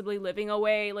possibly living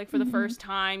away like for the first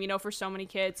time, you know, for so many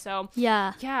kids. So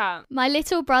yeah, my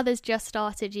little brother's just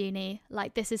started uni,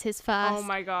 like this is his first. Oh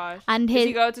my gosh. And does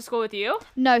he go to school with you?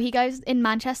 No, he goes in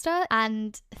Manchester,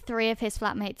 and 3 of his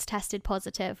flatmates tested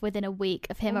positive within a week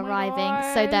of him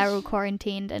arriving, so they're all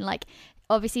quarantined, and like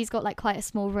obviously he's got like quite a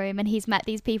small room, and he's met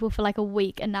these people for like a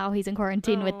week, and now he's in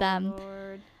quarantine with them.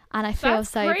 Lord. And I feel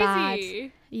so bad.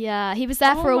 Yeah, he was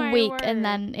there for a week, and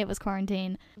then it was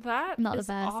quarantine. That not is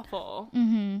the best. Awful.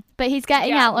 But he's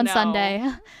getting out on Sunday.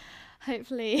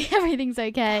 Hopefully everything's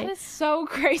okay. That is so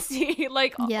crazy.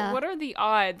 Like, what are the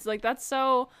odds? Like, that's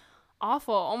so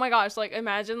awful. Oh my gosh. Like,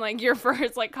 imagine like your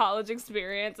first like college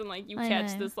experience, and like you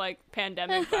catch this like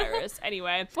pandemic virus.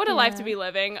 Anyway, what a life to be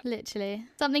living. Literally.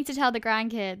 Something to tell the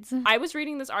grandkids. I was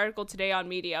reading this article today on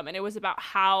Medium, and it was about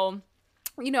how,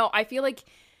 you know, I feel like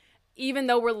even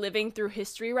though we're living through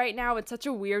history right now, it's such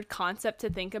a weird concept to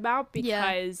think about,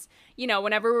 because, you know,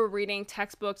 whenever we're reading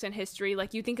textbooks and history,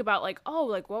 like, you think about like, oh,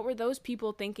 like, what were those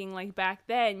people thinking like back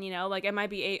then, you know, like, am I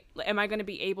going to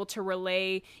be able to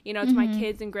relay, you know, to my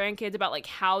kids and grandkids about like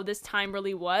how this time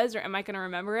really was, or am I going to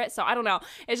remember it? So I don't know.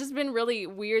 It's just been really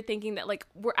weird thinking that like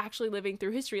we're actually living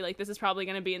through history. Like, this is probably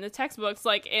going to be in the textbooks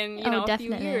like in, you know,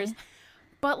 definitely. A few years.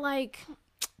 But like,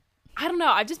 I don't know.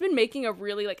 I've just been making a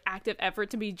really like active effort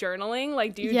to be journaling.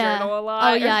 Like, do you journal a lot?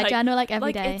 Oh yeah, I journal like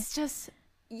every day. It's just,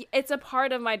 it's a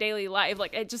part of my daily life.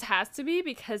 Like, it just has to be,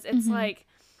 because it's like,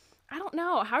 I don't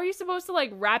know. How are you supposed to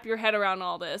like wrap your head around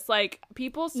all this? Like,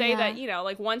 people say that, you know,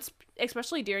 like once,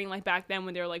 especially during like back then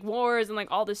when there were like wars and like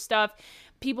all this stuff,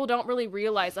 people don't really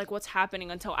realize like what's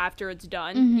happening until after it's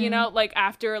done, you know, like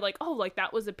after like, oh, like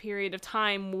that was a period of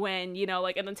time when, you know,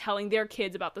 like, and then telling their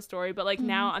kids about the story. But like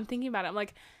now I'm thinking about it, I'm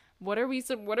like, what are we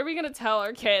gonna tell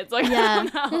our kids? Like, I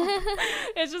don't know.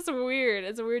 It's just weird.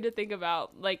 It's weird to think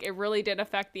about. Like, it really did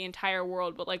affect the entire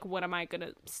world, but like, what am I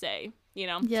gonna say? You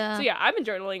know? Yeah. So yeah, I've been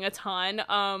journaling a ton.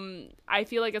 I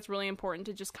feel like it's really important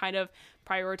to just kind of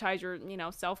prioritize your, you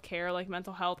know, self-care, like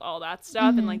mental health, all that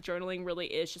stuff. And like, journaling really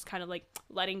is just kind of like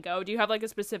letting go. Do you have like a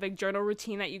specific journal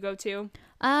routine that you go to?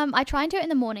 I try and do it in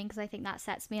the morning, because I think that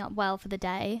sets me up well for the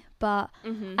day. But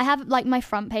I have like my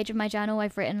front page of my journal,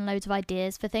 I've written loads of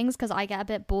ideas for things, because I get a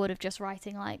bit bored of just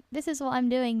writing like, this is what I'm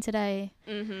doing today,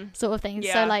 sort of thing.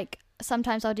 So like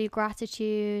sometimes I'll do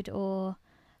gratitude, or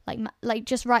like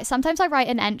just write. Sometimes I write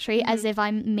an entry as if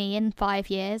I'm me in 5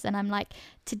 years, and I'm like,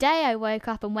 today I woke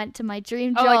up and went to my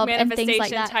dream job, like and things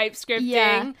like that. type scripting.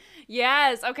 Yeah.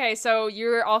 Yes. Okay. So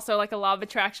you're also like a law of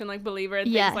attraction like believer and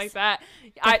Yes, things like that.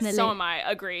 So am I.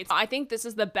 Agreed. I think this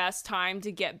is the best time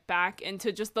to get back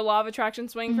into just the law of attraction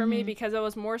swing for me, because it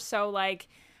was more so like,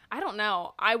 I don't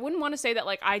know. I wouldn't want to say that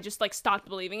like I just like stopped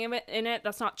believing in it.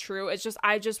 That's not true. It's just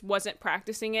I just wasn't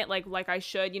practicing it like I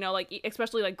should, you know, like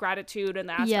especially like gratitude and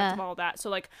the aspects of all that. So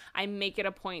like I make it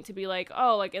a point to be like,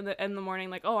 oh, like in the morning,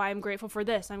 like, oh, I'm grateful for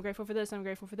this. I'm grateful for this. I'm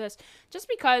grateful for this. Just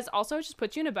because also it just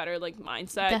puts you in a better like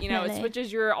mindset. Definitely. You know, it switches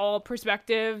your all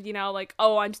perspective, you know, like,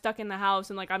 oh, I'm stuck in the house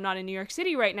and like I'm not in New York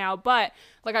City right now, but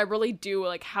like I really do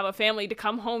like have a family to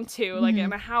come home to, like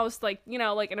in a house, like, you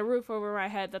know, like in a roof over my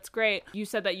head. That's great. You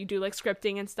said that you do like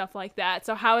scripting and stuff like that.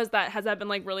 So has that been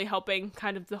like really helping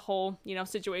kind of the whole, you know,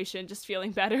 situation, just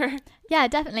feeling better? Yeah,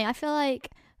 definitely. I feel like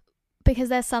because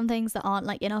there's some things that aren't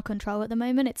like in our control at the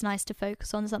moment, it's nice to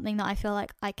focus on something that I feel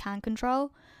like I can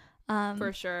control.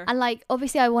 For sure. And like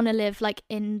obviously I want to live like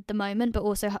in the moment, but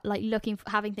also like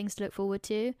having things to look forward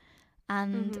to,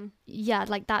 and yeah,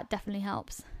 like that definitely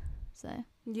helps. So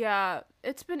yeah,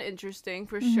 it's been interesting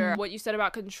for sure. What you said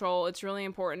about control, it's really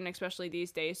important, especially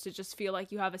these days, to just feel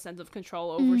like you have a sense of control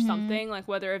over something, like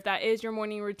whether if that is your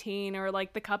morning routine or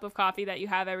like the cup of coffee that you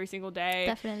have every single day.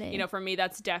 Definitely. You know, for me,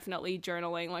 that's definitely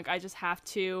journaling. Like I just have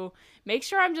to make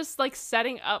sure I'm just like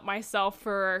setting up myself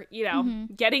for, you know,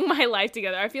 getting my life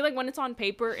together. I feel like when it's on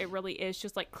paper, it really is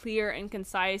just like clear and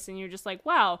concise, and you're just like,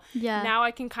 wow, now I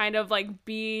can kind of like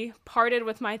be parted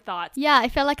with my thoughts. Yeah, I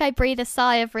feel like I breathe a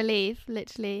sigh of relief,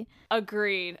 literally.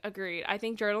 Agreed. I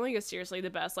think journaling is seriously the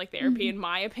best like therapy in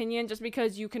my opinion, just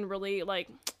because you can really like,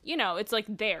 you know, it's like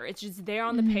there, it's just there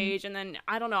on the page, and then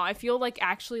I don't know, I feel like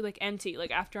actually like empty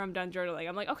like after I'm done journaling.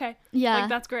 I'm like, okay, like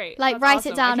that's great, like that's write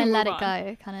awesome. it down and let it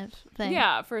go kind of thing.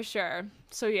 Yeah, for sure.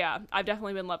 So yeah, I've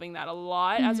definitely been loving that a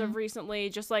lot as of recently,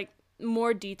 just like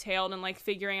more detailed and like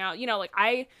figuring out, you know, like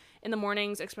in the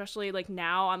mornings, especially like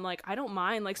now, I'm like, I don't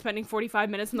mind like spending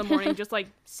 45 minutes in the morning just like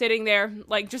sitting there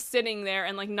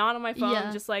and like not on my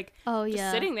phone, just like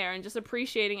just sitting there and just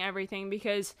appreciating everything,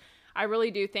 because I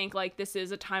really do think like this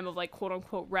is a time of like quote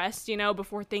unquote rest, you know,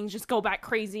 before things just go back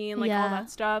crazy and like all that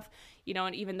stuff, you know,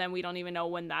 and even then we don't even know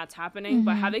when that's happening.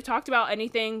 But have they talked about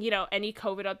anything, you know, any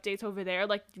COVID updates over there?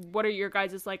 Like what are your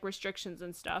guys' like restrictions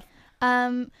and stuff?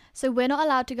 So we're not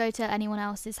allowed to go to anyone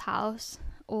else's house,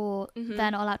 or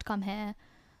they're not allowed to come here.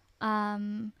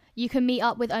 You can meet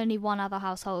up with only one other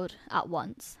household at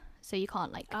once, so you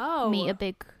can't like meet a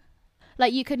big,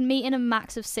 like you could meet in a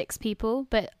max of 6 people,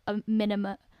 but a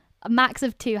max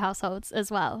of 2 households as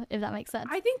well, if that makes sense.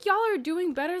 I think y'all are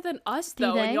doing better than us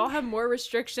though. Like, y'all have more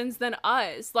restrictions than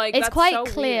us. Like it's that's quite so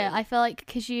clear. weird. I feel like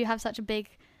because you have such a big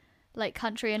like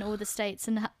country and all the states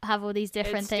and have all these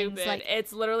different things. Stupid. Like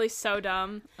it's literally so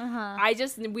dumb.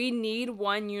 We need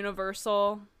one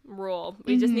universal rule.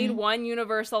 We just need one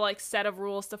universal like set of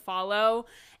rules to follow,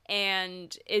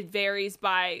 and it varies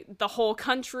by the whole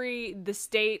country, the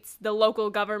states, the local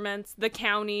governments, the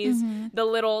counties, the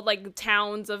little like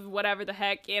towns of whatever the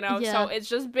heck, you know. So it's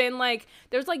just been like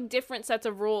there's like different sets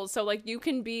of rules. So like you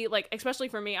can be like, especially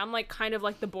for me, I'm like kind of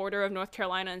like the border of North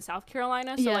Carolina and South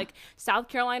Carolina. So like South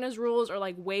Carolina's rules are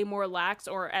like way more lax,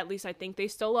 or at least I think they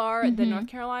still are, than North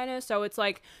Carolina. So it's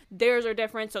like theirs are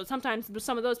different. So sometimes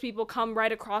some of those people come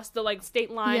right across the like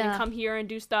state line and come here and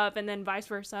do stuff, and then vice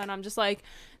versa. And I'm just like,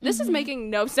 this is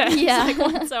making no sense like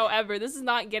whatsoever. This is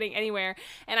not getting anywhere.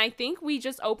 And I think we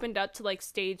just opened up to like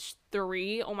stage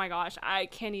 3. Oh my gosh, I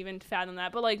can't even fathom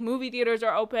that. But like movie theaters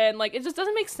are open. Like it just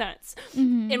doesn't make sense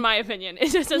in my opinion.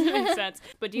 It just doesn't make sense.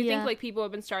 But do you think like people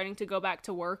have been starting to go back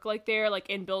to work like there, like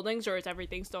in buildings, or is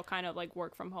everything still kind of like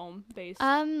work from home based?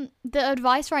 The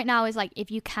advice right now is like if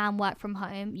you can work from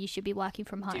home, you should be working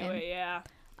from home. Do it,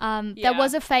 there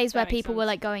was a phase where people were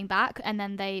like going back, and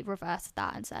then they reversed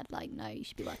that and said like, no, you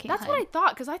should be working That's at home. what I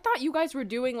thought, because I thought you guys were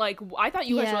doing like, I thought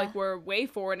you guys were like were way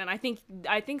forward, and I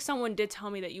think someone did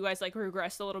tell me that you guys like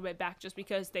regressed a little bit back just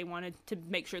because they wanted to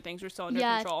make sure things were still under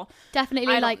control.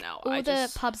 Definitely. Like all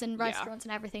the pubs and restaurants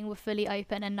and everything were fully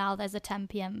open, and now there's a 10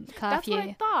 p.m. curfew. That's what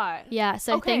I thought. Yeah,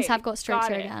 so things have got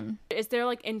stricter again. Is there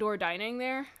like indoor dining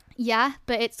there? Yeah,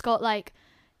 but it's got like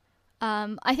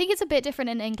I think it's a bit different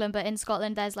in England, but in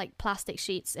Scotland there's like plastic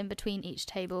sheets in between each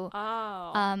table.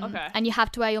 Okay. And you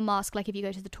have to wear your mask like if you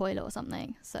go to the toilet or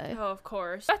something. So of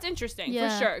course. That's interesting for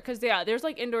sure, because there's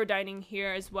like indoor dining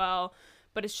here as well.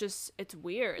 But it's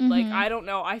weird. Like, I don't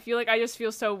know. I feel like I just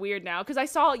feel so weird now. Because I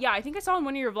think I saw in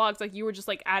one of your vlogs, like, you were just,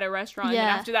 like, at a restaurant. And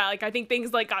after that, like, I think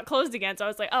things, like, got closed again. So I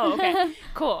was like, oh, okay.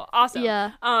 Cool. Awesome.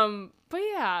 Yeah. But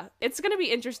yeah, it's going to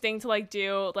be interesting to like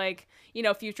do like, you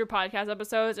know, future podcast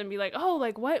episodes and be like, oh,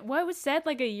 like what was said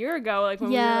like a year ago, like when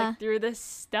we were like through this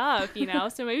stuff, you know?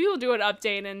 So maybe we'll do an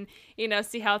update and, you know,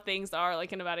 see how things are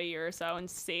like in about a year or so and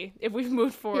see if we've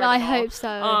moved forward. Yeah, I hope so.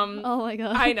 Oh my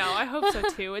God. I know. I hope so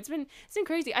too. It's been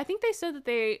crazy. I think they said that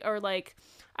they are like,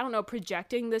 I don't know,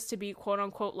 projecting this to be quote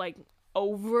unquote like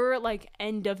over like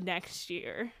end of next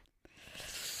year.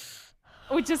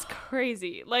 Which is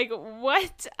crazy. Like,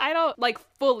 what? I don't, like,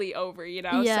 fully over, you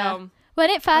know? Yeah. So, when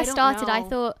it first started, I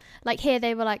thought, like, here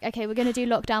they were like, okay, we're going to do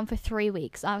lockdown for 3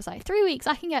 weeks. I was like, 3 weeks,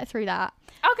 I can get through that.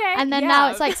 Okay. And then now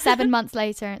it's like 7 months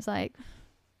later, and it's like,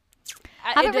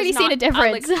 haven't really seen a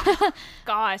difference.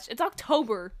 Gosh, it's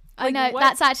October. Like, I know, what?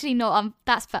 That's actually not,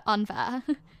 that's unfair.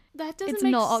 That doesn't it's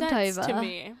make not sense October. to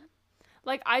me.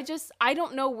 Like, I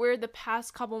don't know where the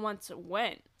past couple months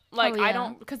went. Like, I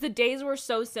don't, because the days were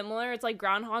so similar. It's like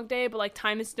Groundhog Day, but like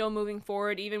time is still moving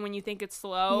forward even when you think it's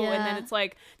slow. And then it's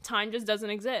like time just doesn't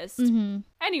exist.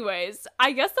 Anyways,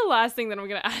 I guess the last thing that I'm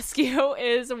going to ask you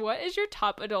is, what is your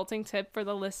top adulting tip for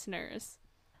the listeners?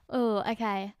 Oh,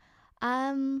 okay.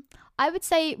 I would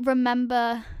say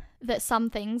remember that some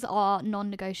things are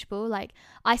non-negotiable. Like,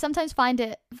 I sometimes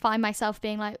find myself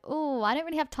being like, oh, I don't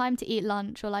really have time to eat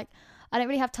lunch, or like, I don't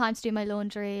really have time to do my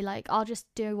laundry. Like, I'll just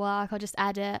do work. I'll just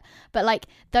edit. But like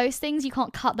those things, you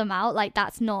can't cut them out. Like,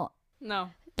 that's not. No.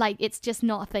 Like, it's just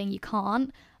not a thing. You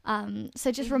can't.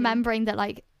 So just remembering that,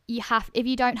 like, if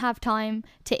you don't have time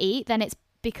to eat, then it's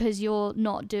because you're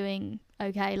not doing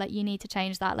okay. Like, you need to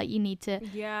change that. Like, you need to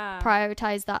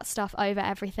prioritize that stuff over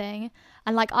everything.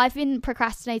 And like, I've been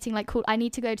procrastinating. Like, I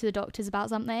need to go to the doctors about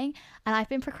something, and I've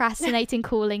been procrastinating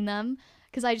calling them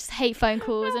because I just hate phone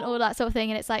calls and all that sort of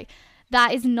thing. And it's like,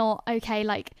 that is not okay.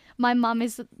 Like, my mum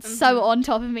is so on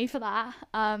top of me for that.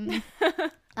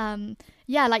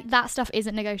 Yeah, like, that stuff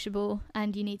isn't negotiable,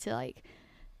 and you need to like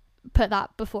put that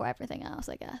before everything else,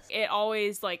 I guess. It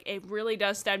always, like, it really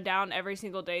does stem down every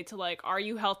single day to like, are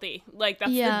you healthy? Like,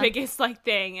 that's the biggest like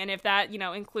thing. And if that, you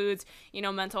know, includes, you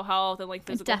know, mental health and like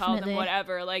physical health and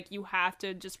whatever, like, you have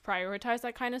to just prioritize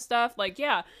that kind of stuff. Like,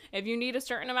 yeah, if you need a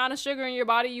certain amount of sugar in your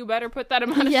body, you better put that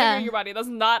amount of sugar in your body. That's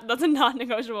a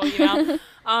non-negotiable, you know?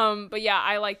 But yeah,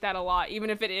 I like that a lot, even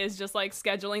if it is just like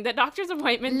scheduling that doctor's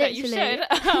appointment that you should.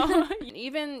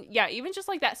 Even just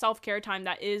like that self-care time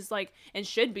that is like, and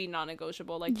should be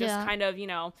non-negotiable, like just kind of, you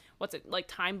know, what's it like,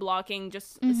 time blocking,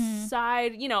 just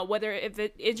aside, you know, whether if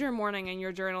it is your morning and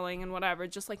you're journaling and whatever,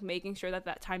 just like making sure that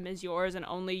that time is yours and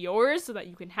only yours so that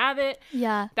you can have it.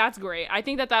 That's great. I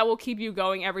think that will keep you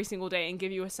going every single day and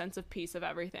give you a sense of peace of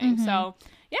everything. So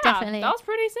yeah, definitely. That was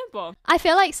pretty simple. I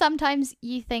feel like sometimes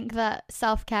you think that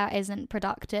self-care isn't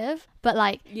productive, but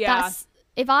like that's,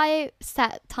 if I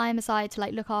set time aside to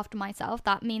like look after myself,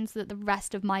 that means that the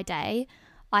rest of my day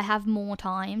I have more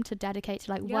time to dedicate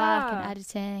to like work and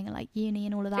editing and like uni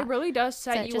and all of that. It really does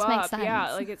set you up.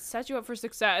 Yeah, like, it sets you up for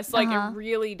success. Like, it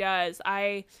really does.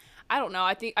 I don't know.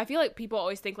 I feel like people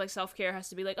always think like self-care has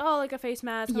to be like, oh, like a face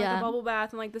mask, and like a bubble bath,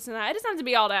 and like this and that. It doesn't have to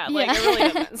be all that. Like, it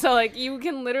really doesn't. So like, you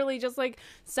can literally just like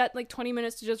set like 20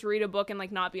 minutes to just read a book and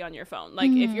like not be on your phone.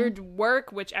 Like, if your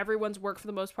work, which everyone's work for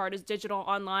the most part is digital,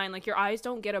 online, like, your eyes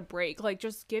don't get a break. Like,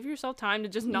 just give yourself time to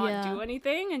just not do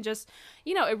anything, and just,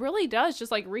 you know, it really does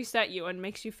just like reset you and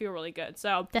makes you feel really good.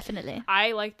 So definitely,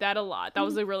 I like that a lot. That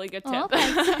was a really good tip.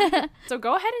 So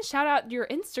go ahead and shout out your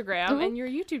Instagram and your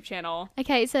YouTube channel.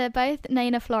 Okay, so both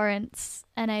Nayna Florence,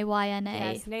 Nayna.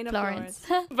 Yes, Nayna Florence.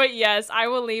 But yes, I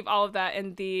will leave all of that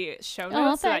in the show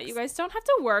notes so that you guys don't have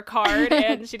to work hard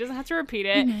and she doesn't have to repeat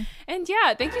it. And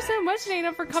yeah, thank you so much,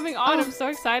 Nayna, for coming on. I'm so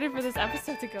excited for this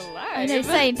episode to go live. I know,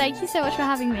 same. Thank you so much for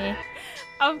having me.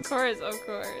 Of course.